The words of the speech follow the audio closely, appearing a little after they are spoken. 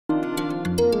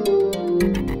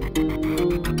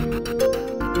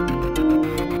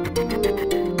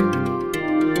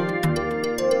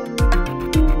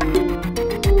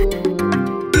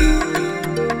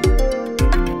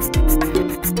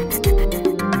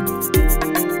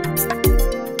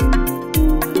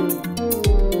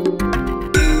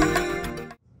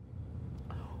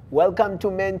Welcome to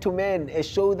Men, a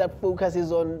show that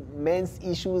focuses on men's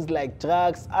issues like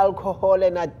drugs, alcohol,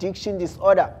 and addiction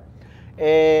disorder,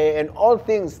 and all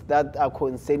things that are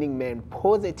concerning men,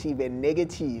 positive and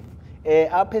negative.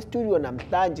 Apha studio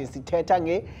namhlanje sithetha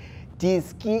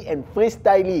nge-diski and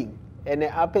freestyling, and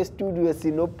apha studio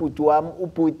sinobhuti wami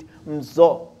ubhuti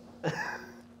Mzo.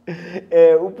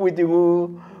 Ubhuti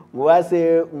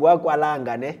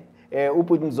ngwakwalanga ne.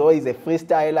 Ubhuti Mzo is a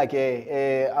freestyler ke.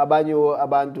 Abanye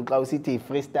abantu xa usithi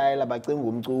freestyler bacinga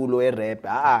umculo e-rap.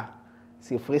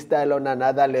 Si freestyle on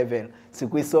another level.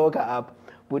 Sikwisoka apha.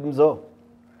 Bhuti Mzo,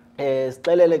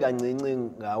 sixelele kancinci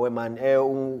ngawe man.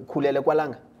 Ukhulele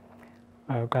kwalanga?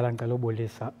 Uqala ngicela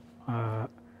ubolisa.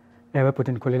 Ewe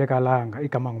bhuti ndikhulele kalanga,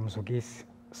 igama ngumzukisi.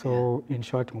 So in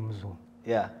short ngumZulu.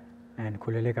 Yeah. And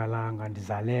ndikhulele kalanga,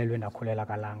 ndizalelwe ndakhulela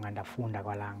kalanga, ndafunda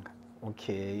kwalanga.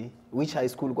 Okay. Which high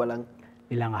school kwalanga?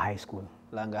 Ilanga High School.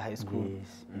 Langa High School.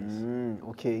 Yes.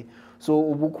 Okay. So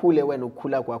ubukhule wena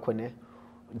ukukhula kwakho ne?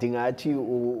 Ndingathi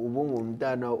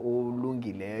ubungumntana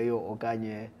olungileyo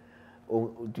okanye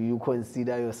do you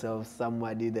consider yourself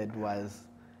somebody that was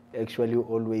actually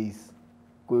always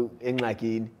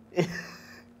engxakini?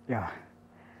 Yeah.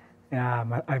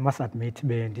 Yeah, I must admit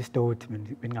bendistot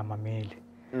bengamameli.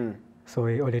 So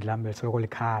already lambel so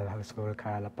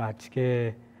likhala but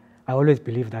ke I always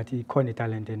believe that ikhona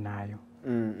talent enayo.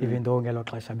 Even though ngelo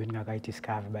xesha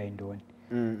bengakayidiscover bayintoni.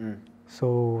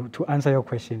 So to answer your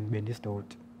question bendistot.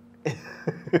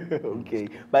 Okay.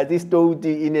 But this stot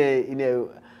in a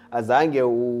azange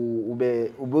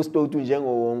ube stot njengo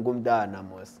wonke umntana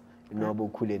mos noba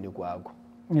ukhuleni kwakho.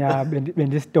 Yeah,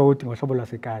 bendistot ngohlobo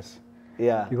lwasekasi.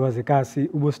 Yeah. Because ekasi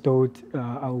ubustot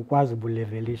awukwazi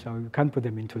ubulevelisha, you can't put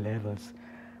them into levels.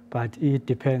 But it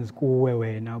depends kuwe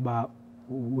wena uba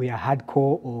we are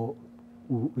hardcore or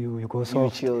you go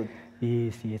soft. You chilled.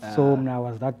 Yes. So I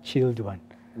was that chilled one.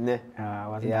 Ne.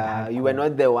 Yeah, you were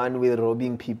not the one with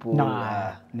robbing people. No.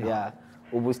 Yeah.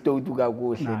 Ubustot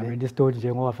kakuhle. Nah, bendistot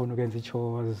njengoba afuna ukwenza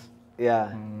i-chores.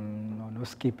 Yeah. No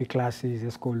skip classes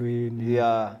esikolweni.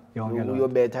 Yeah. Yonke lo.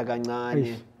 Uyobetha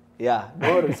kancane. Yeah.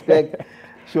 No respect.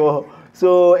 Sure.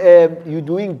 So you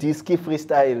doing diski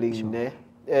freestyling, sure. Ne?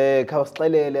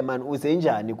 Khawusixelele man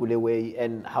uzenjani kule way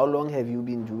and how long have you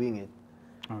been doing it?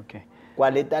 Okay.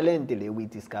 Kwale talent le we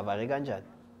discover kanjani?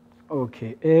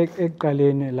 Okay.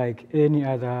 Ekuqaleni like any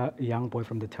other young boy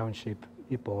from the township,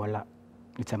 ibhola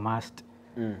it's a must.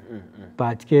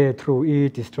 But ke through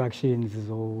distractions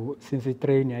so since the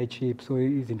train is cheap so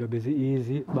izinto bezi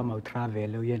easy ba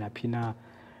mawutravel uye naphina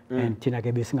and thina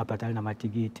ke besingabhatali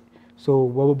namatikiti. So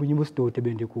wabunye ubustot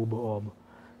bendikubo obo.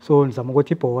 So nizama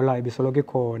ukuthi ibhola ibisoloko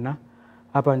ikhona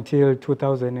up until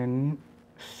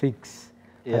 2006.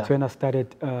 That's when I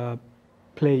started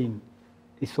playing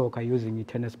soccer using a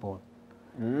tennis ball.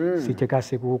 Sithe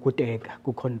kasi kuteka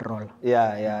ku control.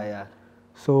 Yeah.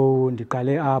 So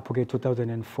ndiqale apho ke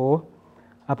 2004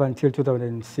 up until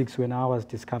 2006 when I was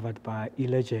discovered by a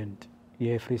legend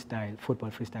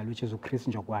football freestyle, which is Chris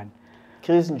Njogwane.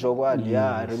 Chris Njogwane, yes.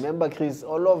 Yeah, I remember Chris.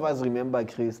 All of us remember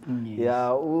Chris. Yes. Yeah,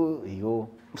 yo.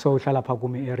 So uhlala pha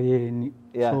kumi areeni.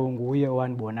 Yeah. So nguye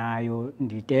owandibonayo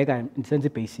nditeka ndisenza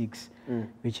basics,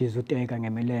 which is uteka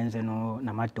ngemilenze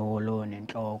namadolo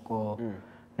nenhloko.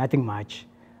 Nothing much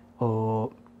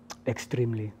or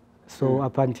extremely. So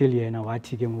up until yena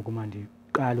wathi ke ngoku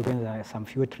mandiqala ukwenza some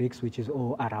few tricks which is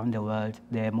all around the world,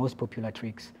 the most popular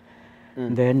tricks.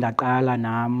 Then ndaqala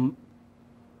nam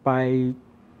by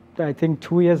I think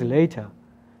 2 years later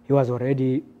he was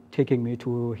already taking me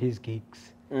to his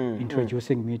gigs,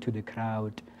 introducing me to the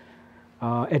crowd.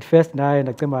 At first I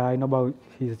know about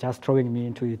he's just throwing me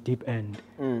into the deep end.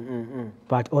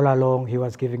 But all along he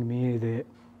was giving me the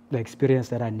experience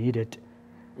that I needed.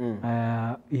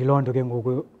 Yilonto ke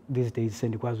ngoku these days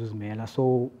sendikwazi uzimela.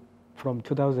 So from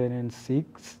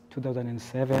 2006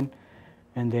 2007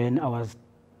 and then I was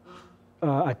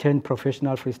I turned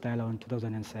professional freestyler in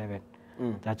 2007.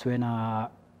 That's when I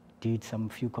did some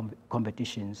few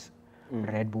competitions.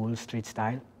 Red Bull Street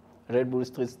Style. Red Bull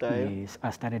Street Style? Yes,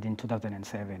 I started in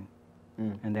 2007.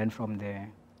 And then from there.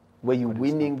 Were you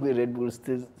winning with Red Bull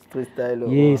Street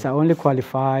Style? Yes, I only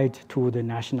qualified to the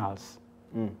nationals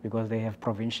because they have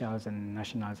provincials and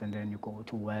nationals and then you go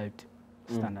to world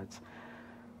standards.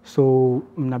 So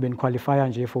I've been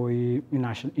qualified for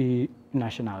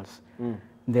nationals.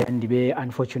 Then they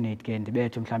unfortunate again, they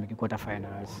to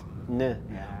quarterfinals. Yeah.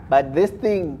 But this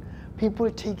thing,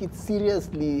 people take it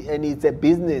seriously and it's a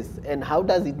business. And how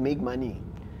does it make money?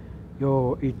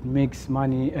 It makes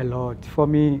money a lot. For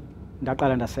me,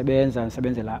 ndaqala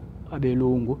ndisebenzela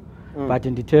abelungu, but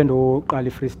ndithanda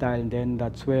uqala freestyle and then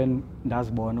that's when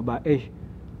ndazibona uba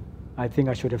I think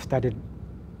I should have started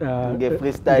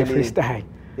freestyle.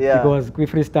 Yeah. Because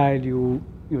with freestyle, you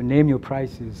name your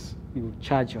prices, you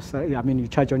charge yourself. I mean, you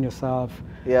charge on yourself.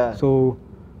 Yeah. So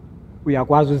we are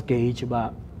quite gauge,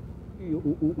 but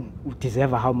you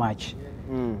deserve how much.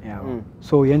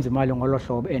 So you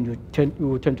and you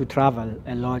tend to travel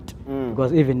a lot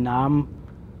because even now,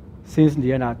 since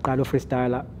the end I started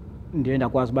freestyle, the end I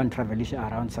was born traveling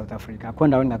around South Africa. I go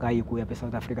to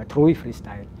South Africa through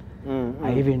freestyle.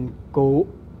 I even go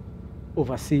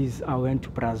overseas. I went to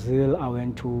Brazil. I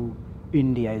went to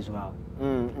India as well.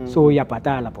 So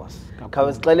yapatala boss.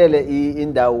 Khawusixelele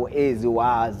indawo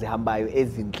ezihambayo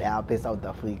ezinhle apha eSouth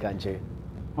Africa nje.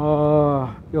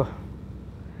 Yo.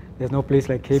 There's no place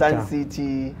like Cape Town. Sun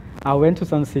City. I went to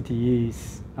Sun City,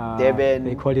 yes. Durban.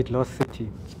 They call it Lost City.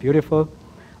 It's beautiful.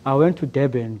 I went to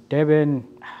Durban. Durban,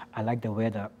 I like the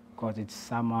weather because it's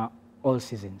summer, all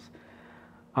seasons.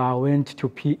 I went to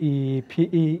PE.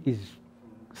 PE is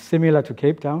similar to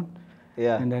Cape Town.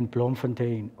 Yeah. And then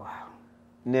Bloemfontein. Wow.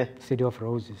 Ne. City of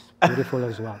Roses. Beautiful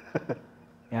as well.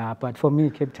 Yeah, but for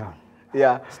me, Cape Town.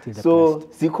 Yeah. Still the So,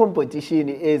 best. the competition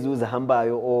is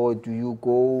uzihambayo, or do you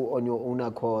go on your own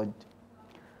accord?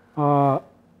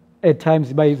 At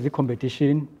times, by the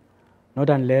competition, not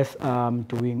unless I'm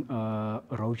doing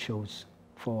road shows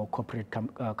for corporate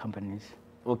companies.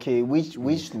 Okay,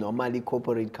 which normally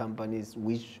corporate companies,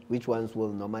 which ones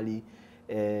will normally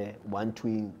want to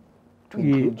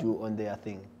include you on their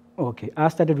thing? Okay, I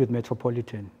started with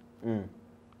Metropolitan.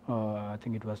 I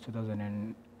think it was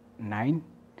 2009.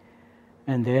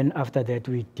 And then after that,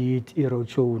 we did a road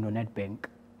show on Nedbank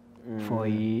for a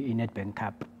Nedbank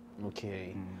Cup.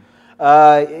 Okay.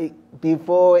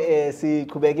 Before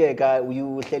siqhubekeka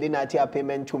uhleli nathi apha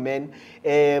man to man,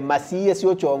 masiye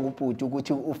siyojonga ubhuti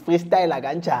ukuthi ufreestyle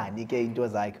kanjani ke into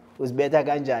zakhe, uzibetha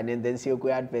kanjani, and then siyo ku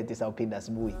advert sawuphinda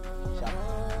sibuye.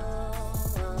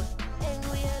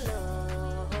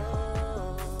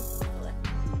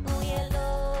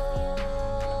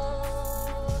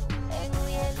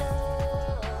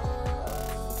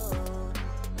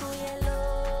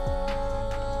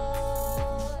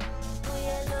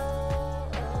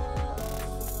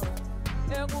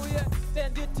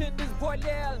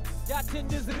 in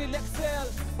this relaxel,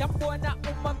 them bona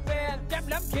umampen, them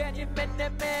lam can you men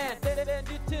man, then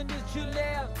it in this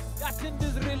chilel, that in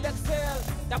this relaxel,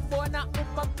 them bona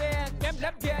umampen, them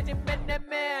lam can you men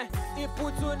man,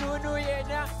 iputu nunu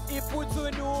yena, iputu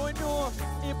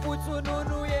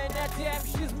nunu yena, damn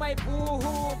she's my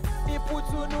boo,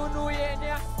 iputu nunu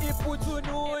yena, iputu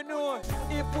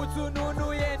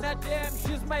nunu yena, damn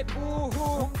she's my boo,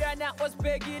 umgana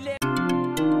osbegile.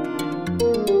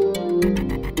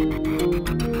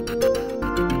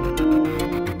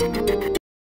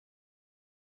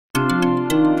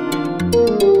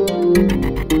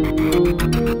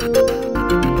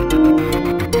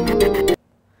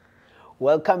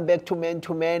 Welcome back to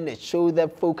Man, a show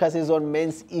that focuses on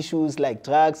men's issues like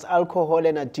drugs, alcohol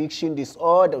and addiction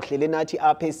disorder. Uhleli nathi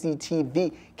apha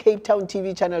CTV, Cape Town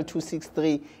TV channel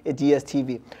 263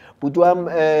 DSTV.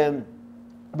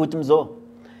 Buti Mzo,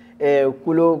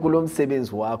 kulo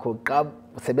msebenzi wakho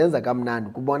usebenza kamnandi,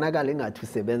 kubonakala ingathi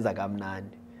usebenza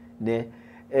kamnandi, ne?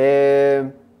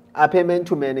 Apha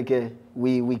Man ke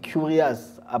we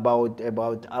curious about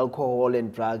alcohol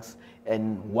and drugs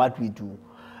and what we do.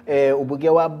 Ubuke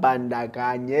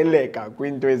wabandakanyeleka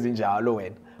kwinto ezinjalo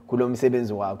wena kulo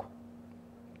msebenzi wakho?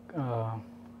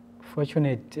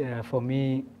 Fortunate for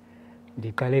me,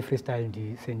 ndiqale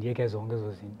freestyle sendiyeke zonke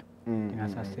ezo zinto,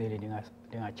 ndingasaseli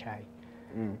ndingachayi.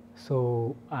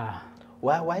 So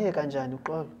waye kanjani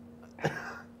uqolo?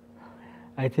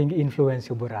 I think influence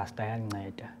yoburasta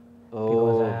yanceda.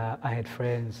 Because I had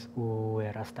friends who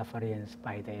were Rastafarians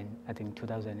by then, I think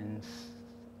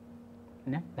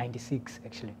 96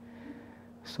 actually.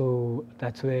 So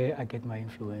that's where I get my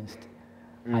influence.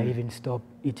 I even stopped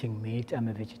eating meat. I'm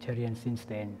a vegetarian since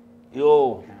then.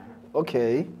 Yo,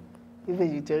 okay. You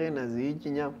vegetarian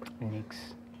aziyityi nyama?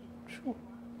 Nix. Sure.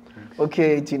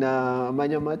 Okay, thina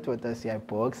amanye amadoda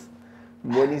siyabox.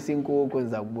 Mbonisa inkukhu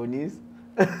ndiza kubonisa.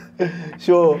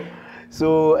 Sure.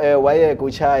 So waye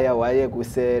kuchaya, waye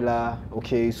kusela.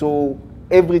 Okay, so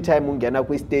every time ungena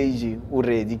kwi stage u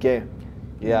ready ke?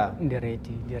 Yeah. Ready.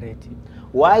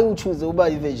 Why you choose uba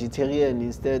vegetarian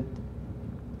instead?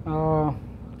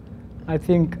 I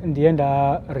think in the end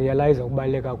I realized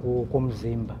ukubaleka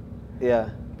komzimba. Yeah.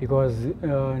 Because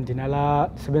ndinala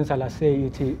sebenza la say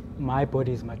ithi my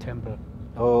body is my temple.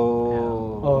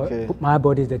 Oh, okay. My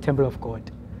body is the temple of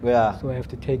God. Yeah. So I have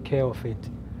to take care of it.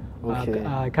 Okay.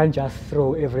 I can't just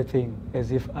throw everything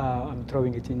as if I'm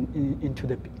throwing it into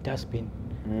the dustbin.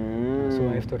 So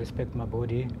I have to respect my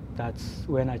body. That's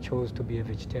when I chose to be a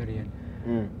vegetarian.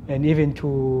 And even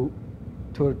to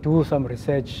do some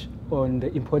research on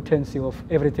the importance of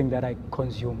everything that I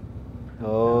consume.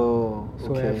 Oh,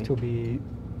 So I have to be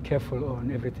careful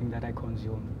on everything that I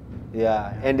consume.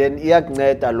 Yeah, and then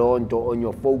iyakunceda loo nto on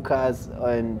your focus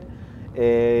and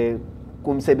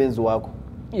kumsebenzi wakho.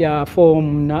 Yeah, for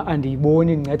mna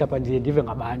andiyiboni inceda but ndiye ndive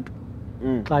ngabantu.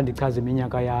 Xa ndichaza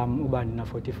iminyaka yam uba ndina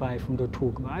 45 umuntu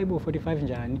othuka hayi bo 45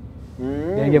 njani.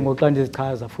 Then ke ngoku xa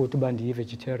ndizichaza futhi uba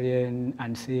ndiyi-vegetarian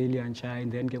andiseli antshayi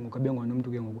then ke ngoku abe ngona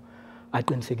umntu ke ngoku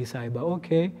aqinisekisayo uba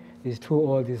okay it's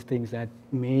true all these things that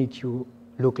make you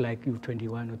look like you're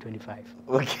 21 or 25.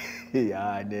 Okay,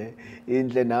 yeah,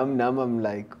 intle nam I'm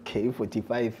like okay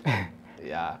 45.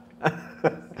 Yeah.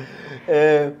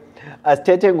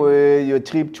 Asithethe your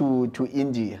trip to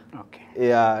India. Okay.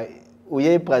 Yeah,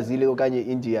 uye eBrazil okanye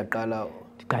India qala?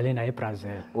 Ndiqale na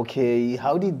eBrazil. Okay,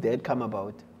 how did that come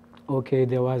about? Okay,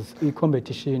 there was a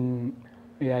competition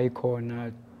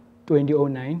yayikhona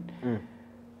 2009.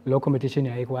 Lo competition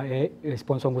yayikwa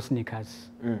sponsor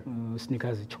ngu-Snickers.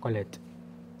 Snickers chocolate.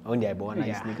 Oh, ndiyayibona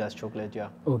i-Snickers chocolate, yeah.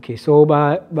 Okay, so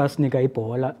basinika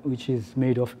ibhola which is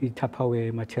made of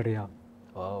Tupperware material.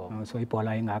 Wow. So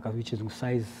ibhola ingaka which is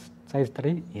size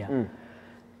 3, yeah.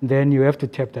 Then you have to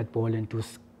tap that ball and do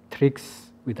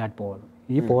tricks with that ball.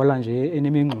 Ibhola nje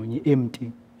enemingxunyi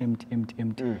empty.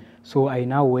 So I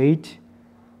now wait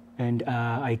and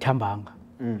I tambanga.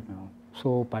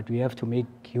 So but we have to make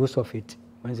use of it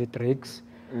when the tricks.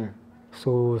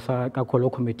 So kakolo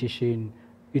competition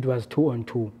it was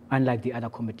 2-on-2, unlike the other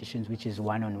competitions which is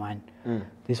 1-on-1.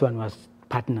 This one was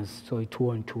partners, so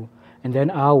 2-on-2. And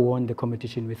then I won the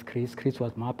competition with Chris. Chris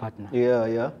was my partner.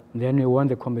 Yeah. And then we won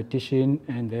the competition,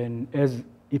 and then as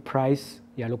a prize,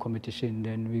 yellow competition,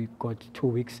 then we got 2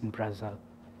 weeks in Brazil.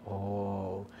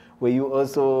 Oh, were you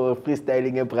also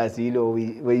freestyling in Brazil, or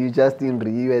were you just in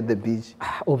Rio at the beach?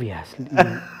 Obviously.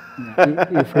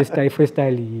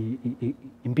 freestyle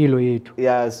impilo yethu.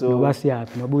 Yeah, so noba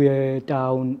siyaphi nobuye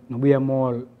town nobuye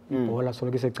mall ibhola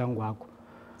soloko isecangwakho.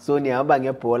 So nihamba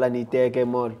ngebhola niteke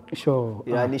mall. Sure.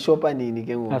 Yeah, nishopa nini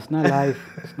ke ngoku? Asina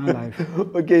life.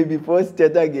 Okay, before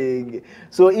sithetha ke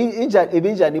so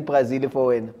ibinjani iBrazil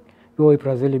for wena? Yo,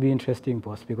 iBrazil ibe interesting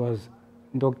boss because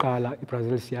into yokuqala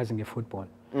iBrazil siyazi ngefootball.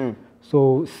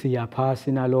 So siyapha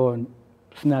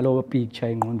sinalo picture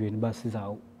engqondweni ba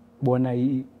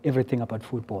sizawubona everything about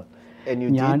football. And you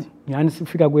did? Nyani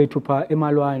sifika kwethu pha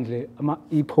emalwandle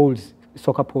i-poles,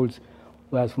 soccer poles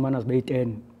uyazifumana zibe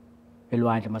 10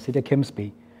 elwandle masithi eCamps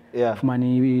Bay. Yeah. Fumana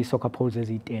i-soccer poles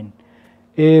eziyi-10.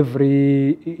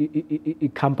 Every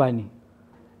company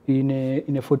in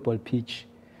a football pitch.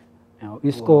 Now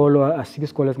isikolo asikho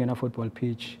isikolo esingena football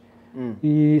pitch.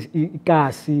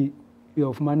 Ikasi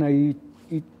uyofumana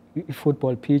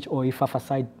i-football pitch or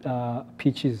i-five-a-side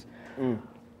pitches.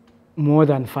 More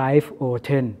than 5 or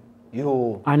 10.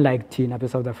 Yo. Unlike Tina,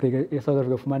 South Africa,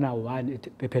 ufumana 1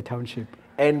 per township.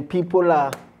 And people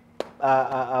are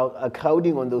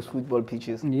crowding on those football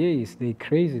pitches. Yes, they're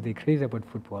crazy about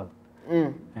football.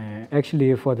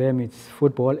 Actually, for them, it's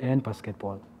football and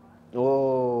basketball.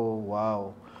 Oh,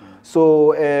 wow.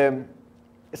 So,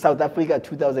 South Africa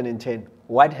 2010,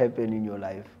 what happened in your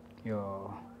life?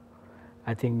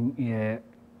 I think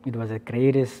it was the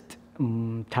greatest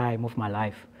time of my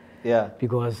life. Yeah.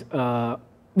 Because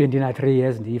when I 3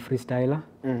 years the freestyler,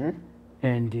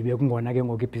 and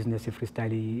the business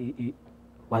freestyle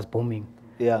was booming.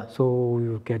 Yeah. So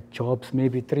you get jobs,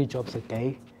 maybe 3 jobs a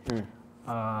day,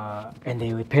 and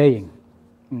they were paying.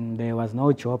 There was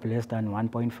no job less than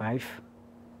 1.5,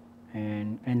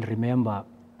 and remember,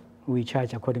 we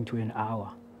charge according to an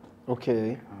hour.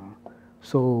 Okay.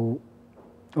 So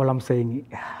all I'm saying,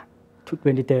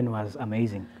 2010 was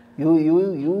amazing.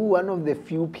 You one of the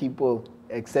few people,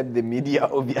 except the media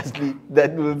obviously,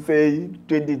 that will say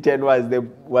 2010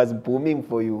 was booming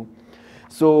for you.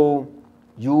 So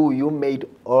you made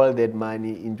all that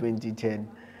money in 2010.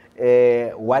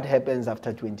 What happens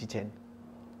after 2010?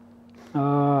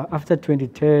 After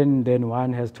 2010, then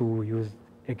one has to use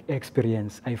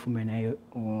experience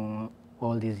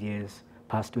all these years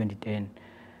past 2010.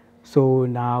 So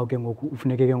now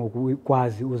ufuneke ke ngoku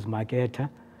ukwazi uzimaketha,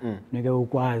 ufuneke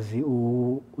ukwazi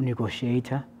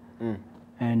unegotiator,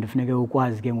 and ufuneke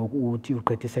ukwazi ke ngoku uthi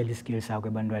uqedisela skills zakho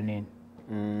ebantwaneni.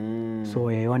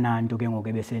 So yeyona nto ke ngoku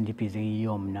ebesendibhizi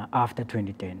yiyo mna after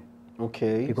 2010.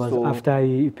 Okay. Because so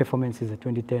after performances at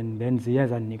 2010, then ziya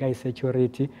zandinika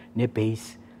i-security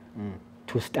ne-base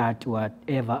to start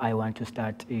whatever I want to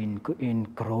start in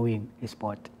growing a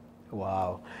sport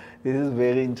Wow, this is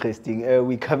very interesting.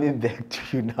 We're coming back to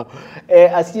you now.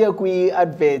 Asiya kwi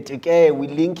advert ke we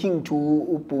linking to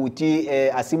ubhuti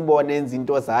asimbone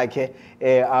izinto zakhe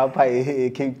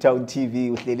apha Cape Town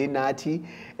TV uhleli nathi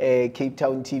Cape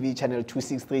Town TV channel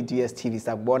 263 DSTV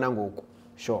sakubona ngoku.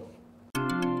 Sure.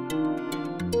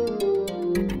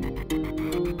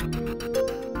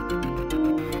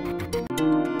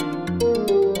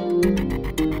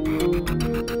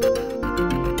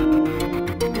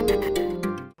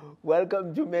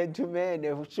 Welcome to Men,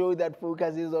 a show that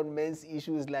focuses on men's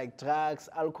issues like drugs,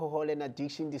 alcohol, and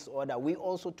addiction disorder. We're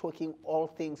also talking all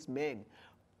things men,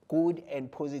 good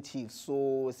and positive.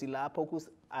 So silapha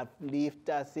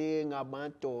uplifta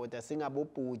singamadoda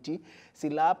singabobhuti.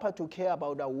 Silapha to care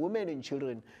about our women and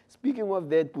children. Speaking of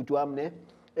that, bhuti wami,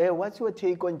 what's your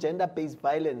take on gender-based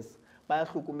violence?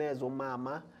 Bayahlukumezwa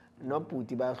omama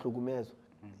nobhuti bayahlukumezwa.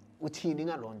 Uthini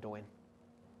ngaloo nto wena?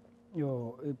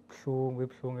 Yo,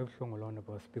 ibuhlungu loo nto,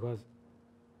 boss, because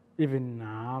even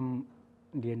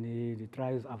the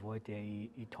tries avoid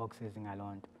i-talks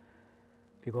ezingaloo nto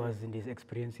because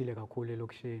ndizexperiencile kakhulu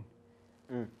elokishini.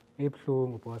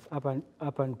 Ibuhlungu, boss,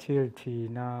 up until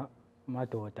thina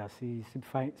madoda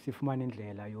sifumane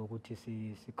indlela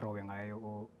yokuthi sigrowe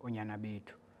ngayo onyana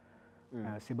bethu.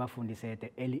 Sibafundise at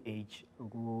the early age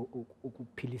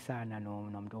ukuphilisana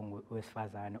nomuntu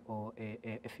wesifazane or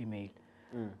a female.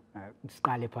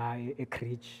 Siqale pha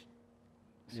eCreech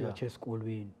siyotshe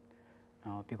esikolweni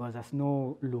because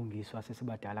asinolungiswa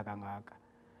sesibadala kangaka,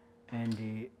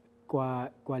 and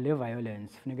kwale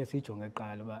violence funeke siyijonge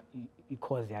kuqala uba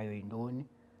i-cause yayo yintoni,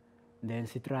 then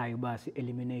sitry uba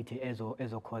si-eliminate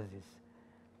ezo causes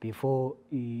before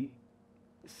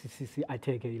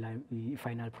si-attack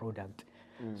i-final product.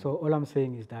 So all I'm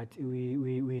saying is that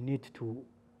we need to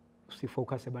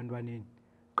focus ebantwaneni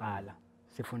qala,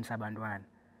 sifundisa abantwana,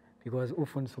 because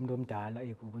ufundisa umuntu omdala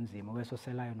kunzima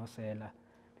wesoselayo nosela,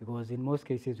 because in most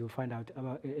cases you'll find out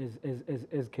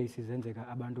as cases zenzeka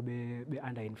abantu be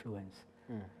under influence.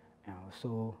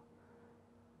 So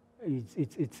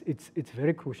it's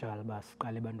very crucial uba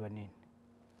siqale ebantwaneni,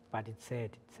 but it's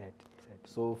sad.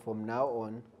 So from now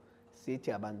on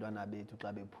sithi abantwana bethu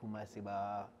xa bephuma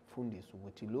sibafundisa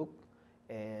ukuthi look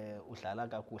udlala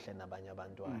kakuhle nabanye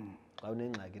abantwana. Xa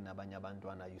unengxaki nabanye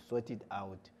abantwana you sort it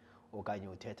out, okanye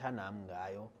uthetha nami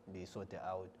ngayo ndiyisorte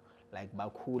out, like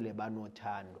bakhule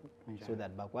banothando so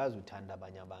that bakwazi uthanda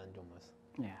abanye abantu mos.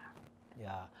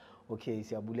 Yeah. Okay,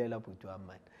 siyabulela bhuti wami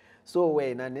man. So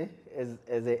wena ne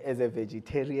as a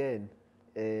vegetarian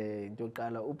into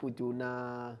qala ubhuti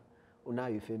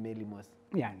unayo ifamily mos.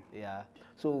 Yeah.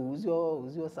 So who's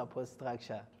your support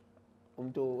structure?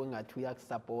 Umuntu engathi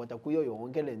uyakusupporta kuyo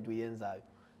yonke lento uyenzayo,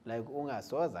 like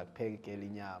ungasoza kuphekela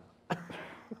inyama.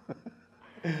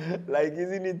 Like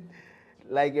isn't it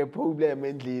like a problem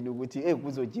endlini ukuthi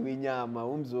kuzotyiwa inyama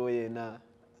umzo yena?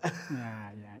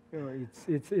 Yeah.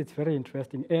 It's very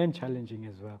interesting and challenging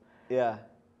as well. Yeah.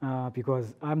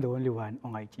 Because I'm the only one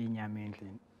ongayityi inyama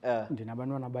endlini.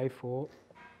 Ndinabantwana abayi-4,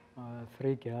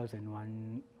 3 girls and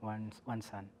one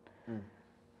son.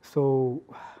 So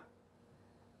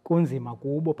kunzima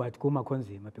kubo, but kumakho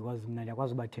nzima because mna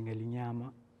ndiyakwazi ubathengela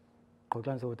inyama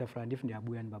qoxa ndisouth Africa, if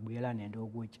ndiyabuya ndibabuyela nento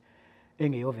yokutya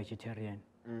engeyo-vegetarian.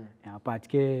 But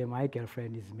ke my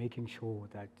girlfriend is making sure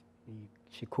that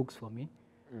she cooks for me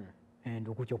and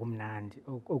ukutya kumnandi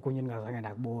okunye ndingazange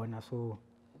ndakubona, so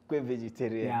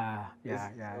kwe-vegetarian.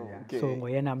 Yeah. Okay. So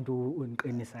ngoyena mntu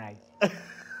undiqinisayo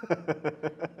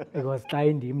because xa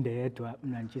indim ndedwa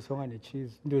mna nditshisonga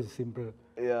ne-cheese, into ezisimple,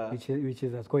 which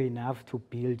is that's enough to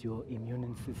build your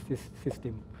immune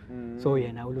system. So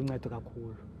yena uluncedo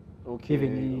kakhulu.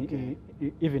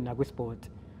 Even nakwisport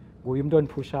nguye umuntu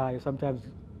ondiphushayo, sometimes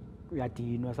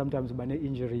uyadinwa, sometimes uba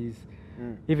ne-injuries,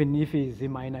 even if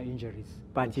zi-minor injuries,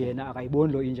 but yena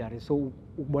akayiboni loo injury, so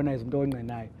ukubona is umuntu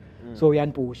oncenayo, so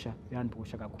uyandiphusha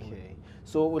kakhulu.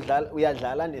 So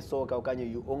uyadlala nesoka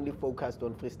okanye you only focused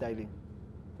on freestyling?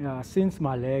 Yeah, since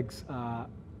my legs are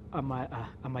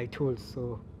my tools,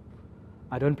 so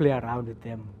I don't play around with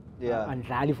them.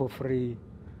 Andlali for free,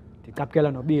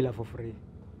 ndicaphukela nobila for free.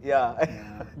 Yeah.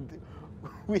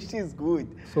 Which is good.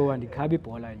 So andikhaba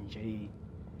ibhola nje.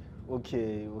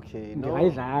 Okay.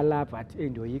 Ndingayidlala but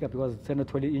ndiyoyika because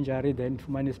senothola i-injury then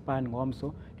ndifumane ispan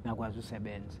ngomso ndingakwazi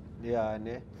usebenza. Yeah,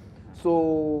 ne.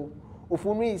 So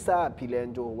ufuna uyisaphi le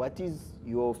nto? What is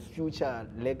your future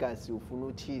legacy? Ufuna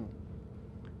uthini?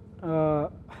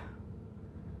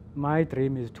 My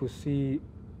dream is to see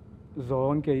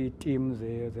zonke ii-teams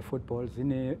ze-football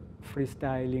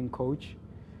zine-freestyling coach,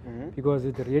 because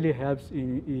it really helps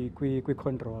in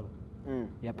control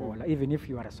yebhola. Even if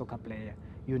you are a soccer player,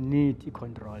 you need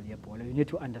i-control yebhola. You need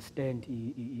to understand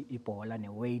ibhola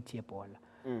ne-weight yebhola.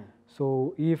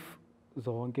 So if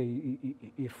zonke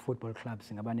i-football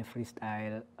clubs ingaba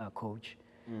ne-freestyle coach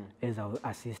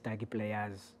ezawuassista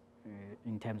ki-players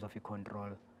in terms of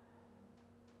i-control.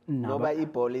 Noba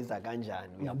ibhola iza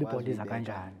kanjani? Ibhola iza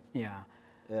kanjani, yeah.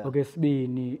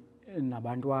 Okwesibini,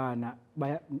 nabantwana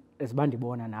as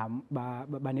bandibona nami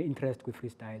bane-interest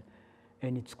kwi-freestyle,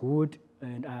 and it's good,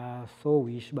 and I so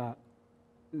wish ba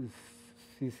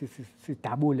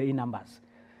sidabule i-numbers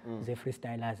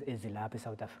ze-freestylers ezilapha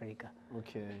eSouth Africa.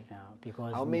 Okay. Yeah,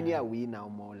 because how many are we now,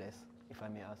 more or less, if I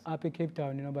may ask? Up in Cape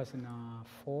Town, sina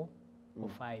 4 or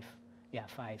 5. Yeah,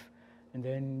 5. And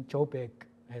then Joburg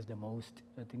has the most.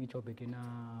 I think Joburg in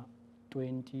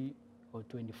 20 or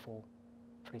 24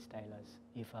 freestylers,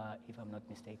 if I'm not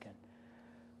mistaken.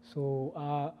 So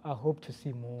I hope to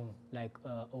see more like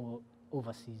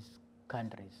overseas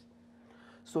countries.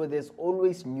 So there's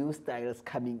always new styles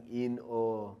coming in,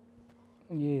 or?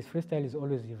 Yes, freestyle is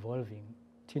always evolving.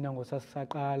 Thina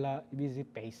ngosasaqala ibizi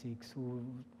basics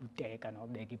uteka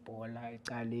nobeka ibhola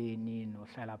ecaleni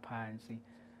nohlala phansi.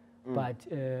 But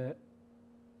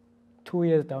 2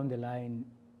 years down the line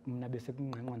mina bese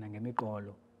kunqenqona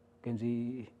ngemiqolo kenza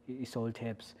i-soul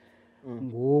taps.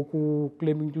 Ngoku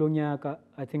kulo nyaka,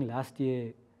 I think last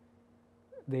year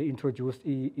they introduced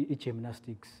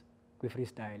i-gymnastics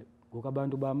kwi-freestyle. Ngoku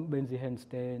abantu benza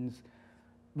i-handstands,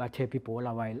 batap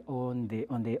ibhola while on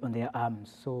their arms.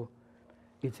 So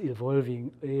it's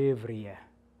evolving every year.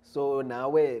 So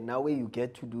now you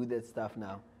get to do that stuff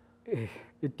now?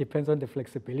 It depends on the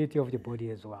flexibility of the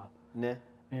body as well. Ne?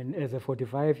 And as a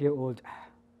 45-year-old,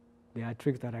 there are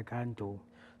tricks that I can't do.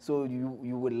 So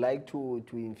you would like to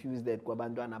infuse that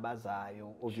kwabantwana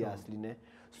abazayo, obviously, ne?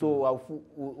 So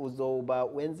uzoba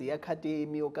wenza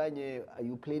i-academy okanye, are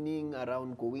you planning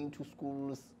around going to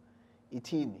schools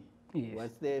ithini? Yes.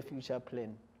 What's the future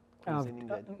plan concerning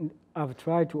that? I've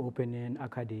tried to open an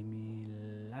academy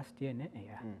last year, ne?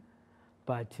 Yeah.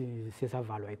 But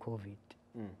sisavalwa i-COVID.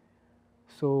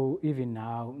 So even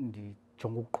now,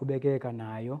 ndijonga ukuqhubekeka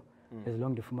nayo as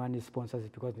long ndifumana sponsors,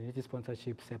 because we need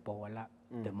sponsorship sebhola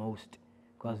the most,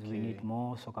 because we need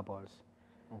more soccer balls.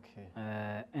 Okay.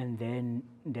 And then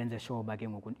ndenze sure ba ke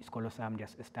ngoku isikolo sam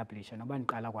ndiyas-establisha noba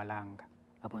ndiqala kwalanga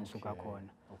apho ndisuka khona.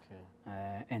 Okay.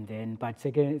 And then but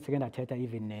second athetha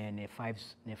even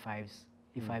ne-fives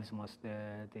i-fives most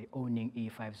the owning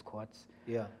e-fives courts.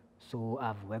 Yeah. So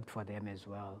I've worked for them as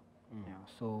well. Yeah.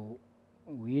 So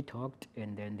we talked,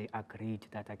 and then they agreed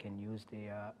that I can use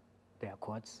their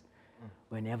courts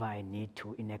whenever I need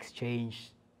to, in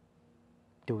exchange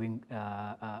doing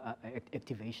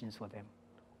activations for them.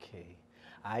 Okay.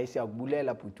 Hayi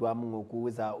siyakubulela bhuti wami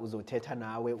ngokuza uzothetha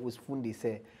nawe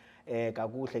usifundise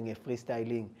kakuhle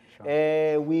nge-freestyling.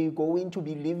 We're going to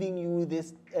be leaving you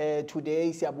this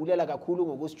today. Siyabulela kakhulu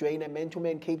ngokusijoyina Man to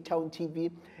Man Cape Town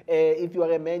TV. If you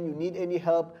are a man, you need any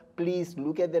help, please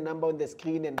look at the number on the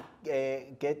screen and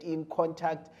get in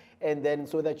contact, and then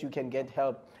so that you can get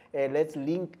help. Let's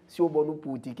link siyobona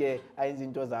ubhuti ke ayenza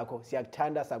into zakho.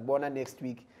 Siyakuthanda, sakubona next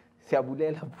week.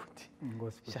 Siyabulela bhuti.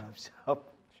 Sharp.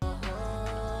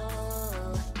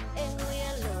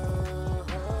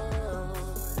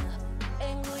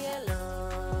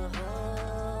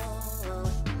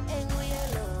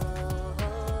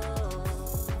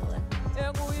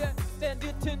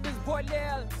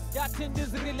 Yatin this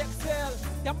relaxel,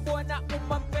 Yambona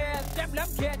umampel, Jamlam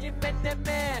Kenny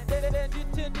Meneman,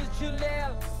 Yatin this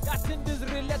chilel, Yatin this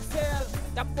relaxel,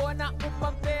 Yambona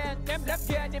umampel, Jamlam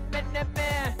Kenny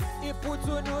Meneman,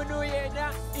 Iputununu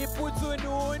yena,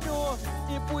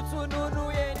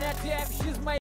 Iputununu yena, damn, she's my